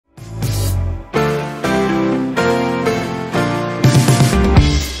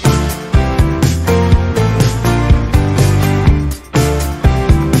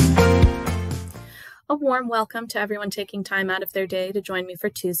warm welcome to everyone taking time out of their day to join me for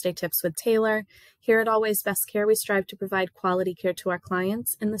Tuesday Tips with Taylor. Here at Always Best Care, we strive to provide quality care to our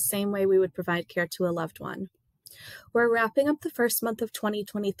clients in the same way we would provide care to a loved one. We're wrapping up the first month of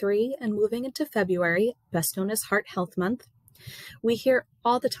 2023 and moving into February, best known as Heart Health Month. We hear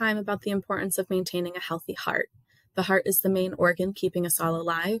all the time about the importance of maintaining a healthy heart. The heart is the main organ keeping us all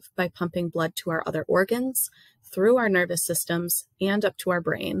alive by pumping blood to our other organs, through our nervous systems, and up to our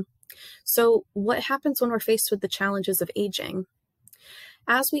brain. So what happens when we're faced with the challenges of aging?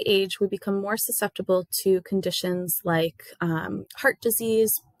 As we age, we become more susceptible to conditions like heart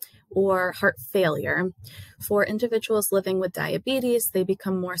disease or heart failure. For individuals living with diabetes, they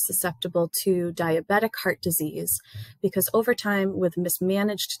become more susceptible to diabetic heart disease because over time, with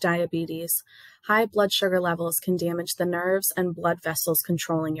mismanaged diabetes, high blood sugar levels can damage the nerves and blood vessels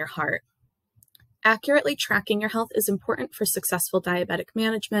controlling your heart. Accurately tracking your health is important for successful diabetic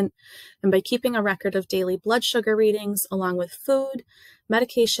management, and by keeping a record of daily blood sugar readings along with food,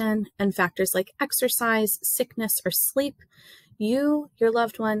 medication, and factors like exercise, sickness, or sleep, you, your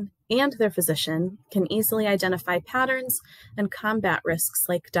loved one, and their physician can easily identify patterns and combat risks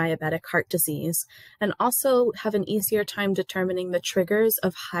like diabetic heart disease, and also have an easier time determining the triggers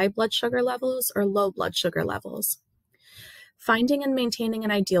of high blood sugar levels or low blood sugar levels. Finding and maintaining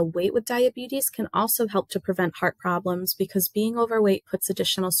an ideal weight with diabetes can also help to prevent heart problems because being overweight puts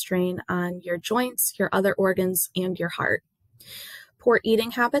additional strain on your joints, your other organs, and your heart. Poor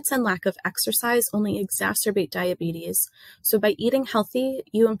eating habits and lack of exercise only exacerbate diabetes, so by eating healthy,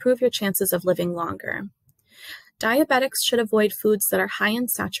 you improve your chances of living longer. Diabetics should avoid foods that are high in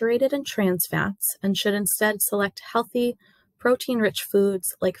saturated and trans fats and should instead select healthy, protein-rich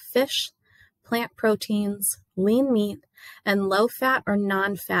foods like fish, plant proteins, lean meat, and low-fat or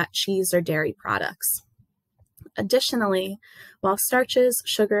non-fat cheese or dairy products. Additionally, while starches,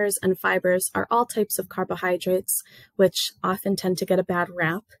 sugars, and fibers are all types of carbohydrates, which often tend to get a bad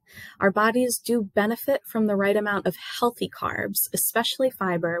rap, our bodies do benefit from the right amount of healthy carbs, especially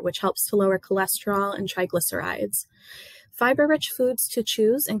fiber, which helps to lower cholesterol and triglycerides. Fiber-rich foods to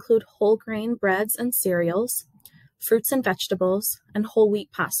choose include whole grain breads and cereals, fruits and vegetables, and whole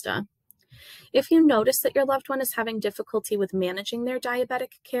wheat pasta. If you notice that your loved one is having difficulty with managing their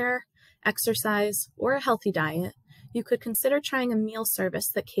diabetic care, exercise, or a healthy diet, you could consider trying a meal service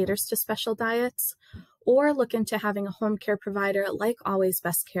that caters to special diets, or look into having a home care provider like Always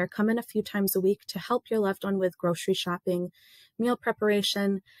Best Care come in a few times a week to help your loved one with grocery shopping, meal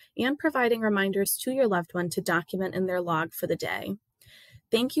preparation, and providing reminders to your loved one to document in their log for the day.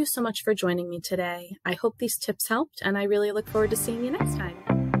 Thank you so much for joining me today. I hope these tips helped, and I really look forward to seeing you next time.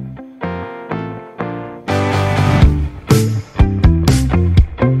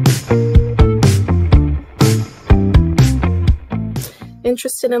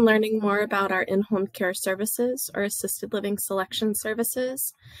 Interested in learning more about our in-home care services or assisted living selection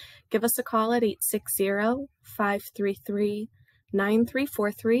services? Give us a call at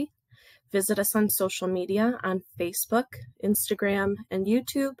 860-533-9343. Visit us on social media on Facebook, Instagram, and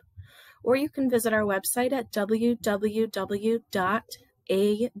YouTube, or you can visit our website at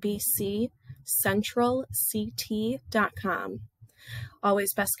www.abccentralct.com.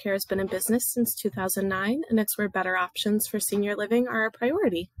 Always Best Care has been in business since 2009, and it's where better options for senior living are a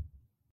priority.